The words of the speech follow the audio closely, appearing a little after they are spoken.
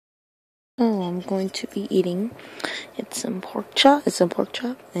Oh, I'm going to be eating. It's some pork chop. It's some pork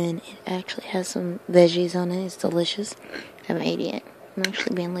chop, and it actually has some veggies on it. It's delicious. Haven't ate it yet. I'm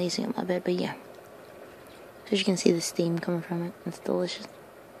actually being lazy on my bed, but yeah. As you can see, the steam coming from it. It's delicious.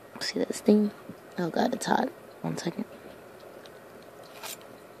 See that steam? Oh god, it's hot. 1 second.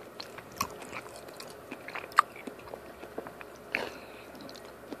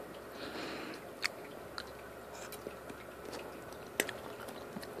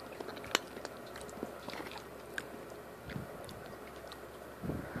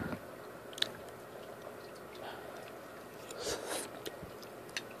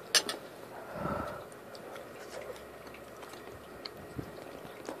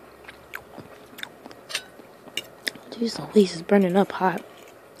 Jeez Louise, it's burning up hot.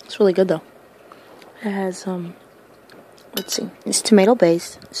 It's really good though. It has let's see, it's tomato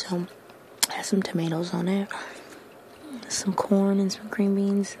based, so it has some tomatoes on it, some corn and some green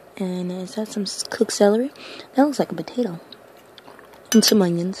beans, and it's got some cooked celery. That looks like a potato. And some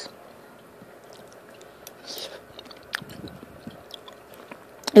onions.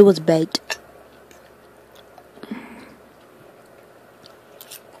 It was baked.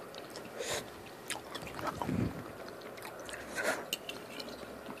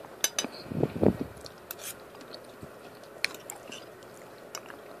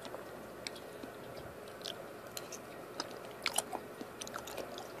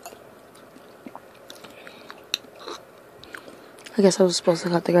 I guess I was supposed to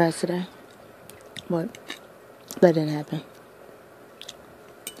cut the grass today, but that didn't happen.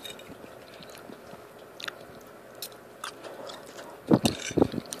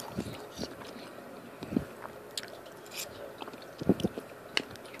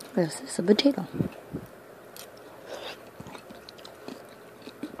 This is a potato.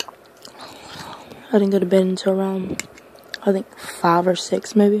 I didn't go to bed until around, I think 5 or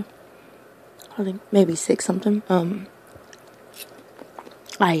 6 maybe. I think maybe 6 something.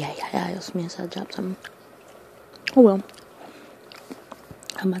 It's me inside job something. Oh well.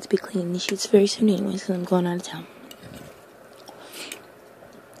 I'm about to be cleaning these sheets very soon anyway, because I'm going out of town.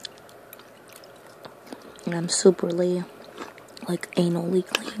 And I'm superly, like, anally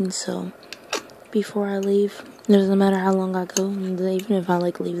clean, so before I leave, it doesn't matter how long I go, even if I,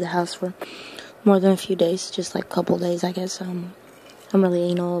 like, leave the house for more than a few days, just, like, a couple days, I guess, I'm really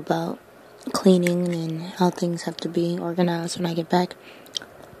anal about cleaning and how things have to be organized when I get back.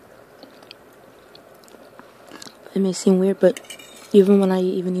 It may seem weird, but even when I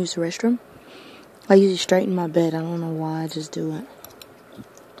even use the restroom, I usually straighten my bed. I don't know why, I just do it.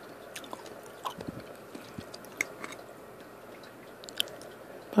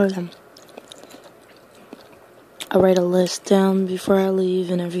 But I write a list down before I leave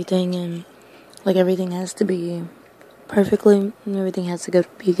and everything, and like everything has to be perfectly, and everything has to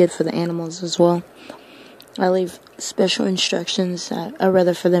be good for the animals as well. I leave special instructions. I'd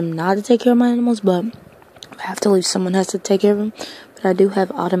rather for them not to take care of my animals, but I have to leave, someone has to take care of them. But I do have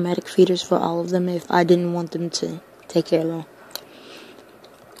automatic feeders for all of them if I didn't want them to take care of them.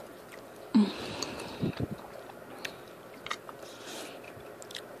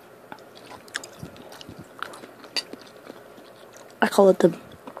 I call it the,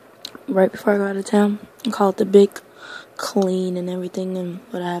 right before I go out of town, I call it the big clean and everything and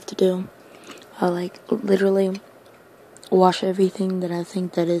what I have to do. I like literally wash everything that I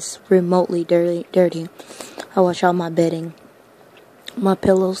think that is remotely dirty. I wash out my bedding, my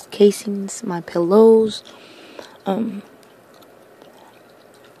pillows, casings, my pillows. I'll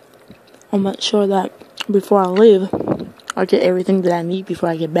make sure that before I leave, I get everything that I need before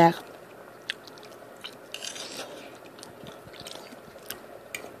I get back.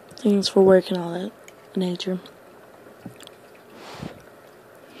 Things for work and all that nature.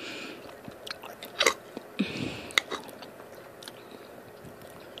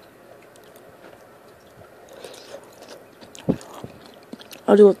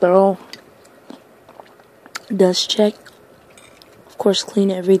 I'll do a thorough dust check. Of course, clean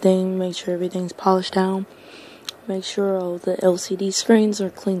everything, make sure everything's polished down. Make sure all the LCD screens are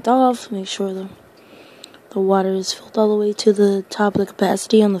cleaned off. Make sure the water is filled all the way to the top of the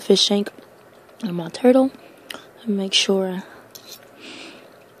capacity on the fish tank and my turtle. And make sure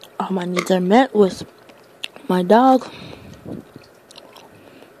all my needs are met with my dog.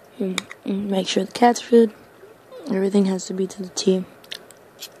 And make sure the cat's good. Everything has to be to the T.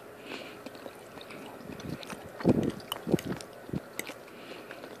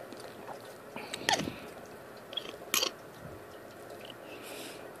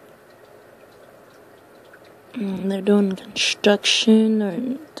 They're doing construction,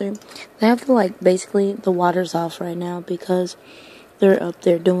 or they have to, like, basically the water's off right now because They're up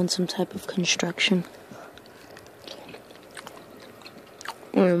there doing some type of construction.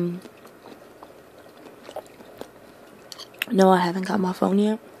 No, I haven't got my phone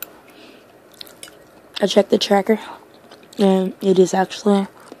yet. I checked the tracker, and it is actually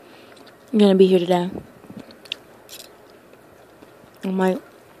gonna be here today. It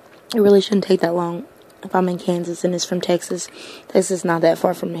really shouldn't take that long if I'm in Kansas and it's from Texas. Texas is not that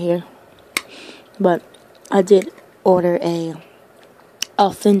far from here. But I did order a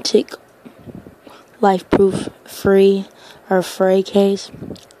authentic, life-proof, free case.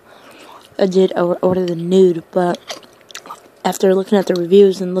 I did order the nude, but after looking at the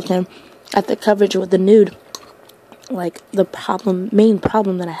reviews and looking at the coverage with the nude, like the main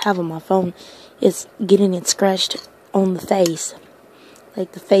problem that I have on my phone is getting it scratched on the face,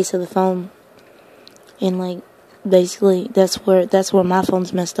 like the face of the phone, and like basically that's where my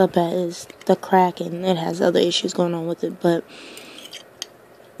phone's messed up at, is the crack, and it has other issues going on with it, but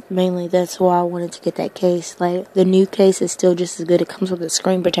mainly that's why I wanted to get that case. Like the new case is still just as good. It comes with a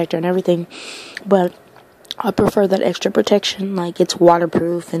screen protector and everything, but I prefer that extra protection. Like it's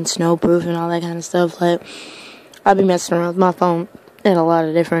waterproof and snowproof and all that kind of stuff. Like I've been messing around with my phone in a lot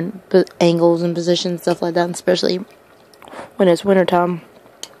of different angles and positions, stuff like that, and especially when it's wintertime,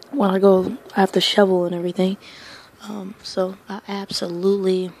 when I have to shovel and everything. So I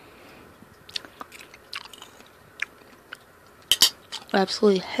absolutely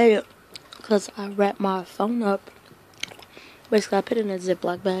hate it, because I wrap my phone up. Basically, I put it in a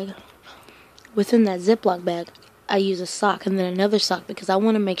Ziploc bag. Within that Ziploc bag, I use a sock and then another sock, because I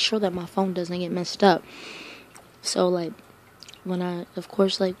want to make sure that my phone doesn't get messed up. So, like, when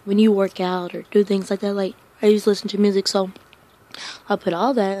you work out or do things like that, like, I used to listen to music, so I put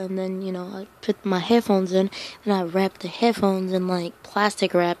all that, and then, I put my headphones in, and I wrap the headphones in, like,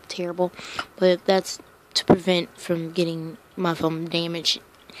 plastic wrap, terrible, but that's to prevent from getting my phone damaged.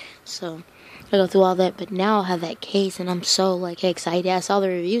 So I go through all that, but now I have that case, and I'm so, like, excited. I saw the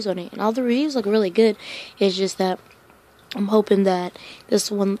reviews on it, and all the reviews look really good. It's just that I'm hoping that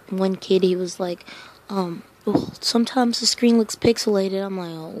this one kid, he was like, sometimes the screen looks pixelated. I'm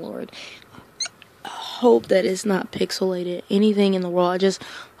like, oh, Lord. I hope that it's not pixelated. Anything in the world. I just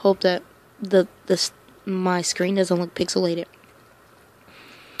hope that my screen doesn't look pixelated.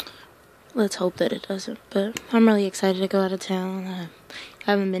 Let's hope that it doesn't. But I'm really excited to go out of town. I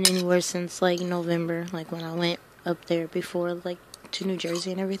haven't been anywhere since, like, November, like, when I went up there before, like, to New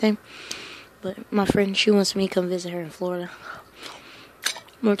Jersey and everything. But my friend, she wants me to come visit her in Florida,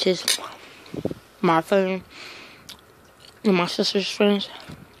 which is my friend and my sister's friends.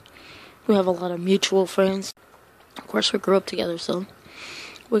 We have a lot of mutual friends. Of course, we grew up together, so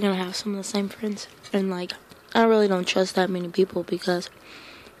we're going to have some of the same friends. And, like, I really don't trust that many people, because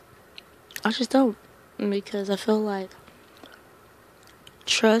I just don't. Because I feel like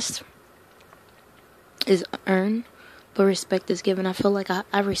trust is earned, but respect is given. I feel like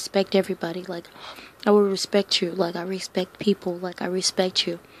I respect everybody. Like, I will respect you. Like, I respect people. Like, I respect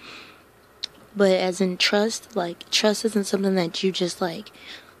you. But as in trust, like, trust isn't something that you just, like,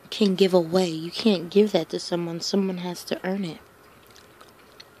 can give away. You can't give that to someone. Someone has to earn it.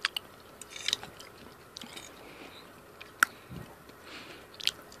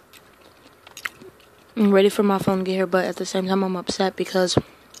 I'm ready for my phone to get here, but at the same time, I'm upset because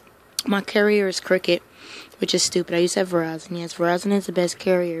my carrier is Cricket, which is stupid. I used to have Verizon. Yes, Verizon is the best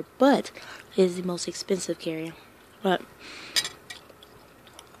carrier, but it is the most expensive carrier. But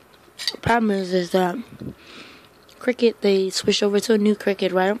the problem is that Cricket, they switched over to a new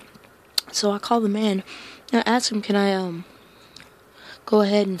Cricket, right? So I called the man and I asked him, can I go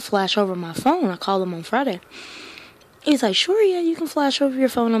ahead and flash over my phone? I called him on Friday. He's like, sure, yeah, you can flash over your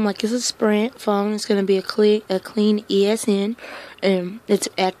phone. I'm like, it's a Sprint phone. It's going to be a clean ESN. And it's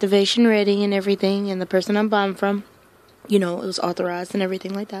activation ready and everything. And the person I'm buying from, it was authorized and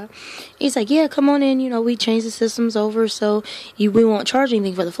everything like that. He's like, yeah, come on in. We changed the systems over, so we won't charge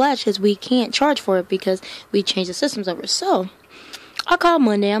anything for the flash, because we can't charge for it because we changed the systems over. So I called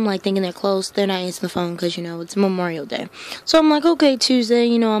Monday. I'm like thinking they're closed. They're not answering the phone because, it's Memorial Day. So I'm like, okay,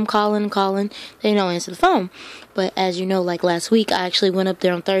 Tuesday, I'm calling. They don't answer the phone. But as you know, like last week, I actually went up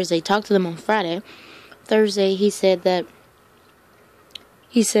there on Thursday, talked to them on Friday. Thursday, he says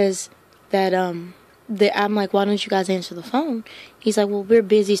that I'm like, why don't you guys answer the phone? He's like, well, we're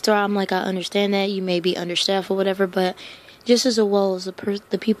busy, sir. I'm like, I understand that. You may be understaffed or whatever, but just as well as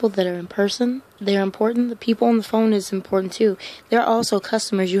the people that are in person, they're important. The people on the phone is important too. They're also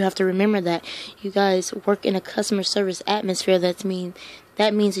customers. You have to remember that. You guys work in a customer service atmosphere. That means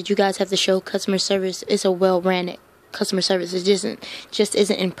that you guys have to show customer service. It's a well-ran customer service. It just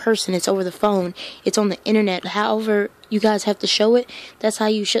isn't in person. It's over the phone. It's on the internet. However you guys have to show it, that's how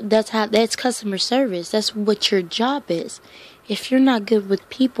you should. That's customer service. That's what your job is. If you're not good with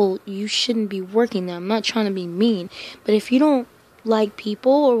people, you shouldn't be working there. I'm not trying to be mean, but if you don't like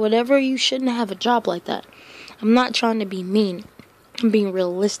people or whatever, you shouldn't have a job like that. I'm not trying to be mean. I'm being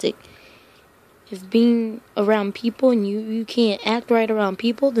realistic. If being around people and you can't act right around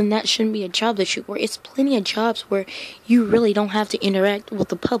people, then that shouldn't be a job that you work. It's plenty of jobs where you really don't have to interact with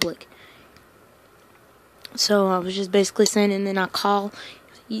the public. So I was just basically saying, and then I call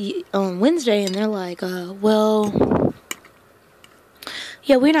on Wednesday, and they're like, well,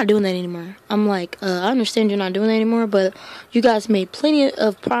 yeah, we're not doing that anymore. I'm like, I understand you're not doing that anymore, but you guys made plenty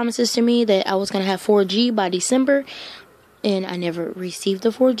of promises to me that I was going to have 4G by December, and I never received the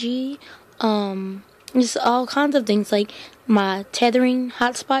 4G. Just all kinds of things, like my tethering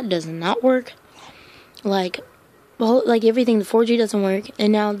hotspot does not work. Like everything, the 4G doesn't work,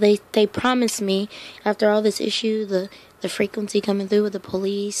 and now they promised me after all this issue, the frequency coming through with the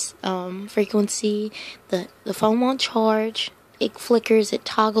police, frequency, the phone won't charge. It flickers, it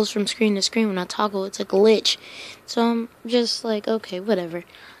toggles from screen to screen. When I toggle, it's a glitch. So I'm just like, okay, whatever.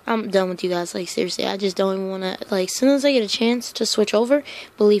 I'm done with you guys. Like, seriously, I just don't even want to, like, as soon as I get a chance to switch over,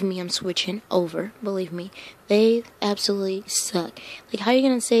 believe me, I'm switching over. Believe me. They absolutely suck. Like, how are you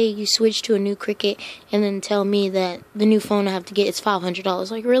going to say you switch to a new Cricket and then tell me that the new phone I have to get is $500?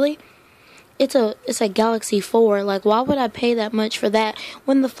 Like, really? It's a Galaxy 4. Like, why would I pay that much for that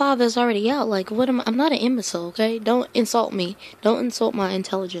when the 5 is already out? Like, what am I? I'm not an imbecile, okay? Don't insult me. Don't insult my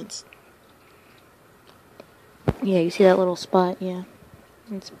intelligence. Yeah, you see that little spot? Yeah.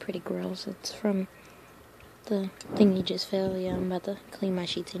 It's pretty gross. It's from the thing you just fell. Yeah, I'm about to clean my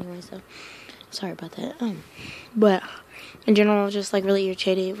sheets anyway, so sorry about that. But in general, I was just like really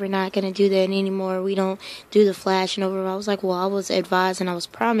irritated. We're not gonna do that anymore. We don't do the flashing over. I was like, well, I was advised and I was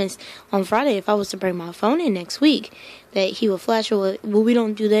promised on Friday if I was to bring my phone in next week that he would flash it. Well, we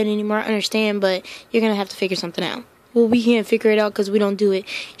don't do that anymore. I understand, but you're gonna have to figure something out. Well, we can't figure it out because we don't do it.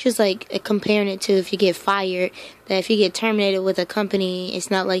 Just like comparing it to if you get fired, that if you get terminated with a company,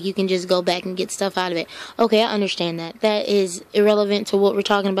 it's not like you can just go back and get stuff out of it. Okay, I understand that. That is irrelevant to what we're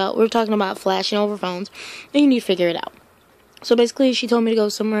talking about. We're talking about flashing over phones, and you need to figure it out. So basically, she told me to go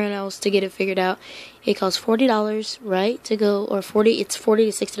somewhere else to get it figured out. It costs $40, right, to go, or it's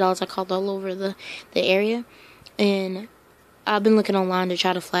 $40 to $60. I called all over the area, and I've been looking online to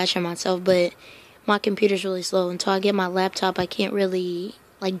try to flash it myself, but my computer's really slow. Until I get my laptop, I can't really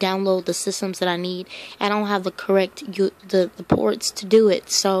like download the systems that I need. I don't have the correct the ports to do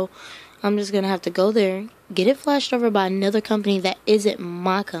it, so I'm just gonna have to go there, get it flashed over by another company that isn't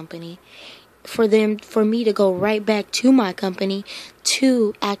my company, for me to go right back to my company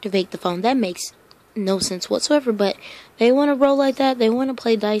to activate the phone. That makes no sense whatsoever, but they want to roll like that. They want to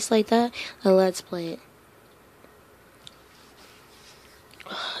play dice like that. Let's play it.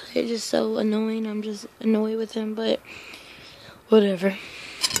 They're just so annoying. I'm just annoyed with them, but whatever.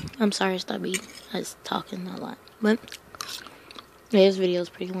 I'm sorry, stop eating. I was talking a lot. But yeah, this video is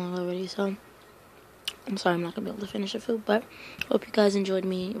pretty long already, so I'm sorry I'm not going to be able to finish the food, but hope you guys enjoyed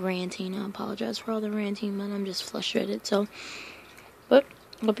me ranting. I apologize for all the ranting, but I'm just frustrated, so. But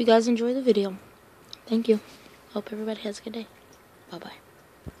hope you guys enjoy the video. Thank you. Hope everybody has a good day. Bye-bye.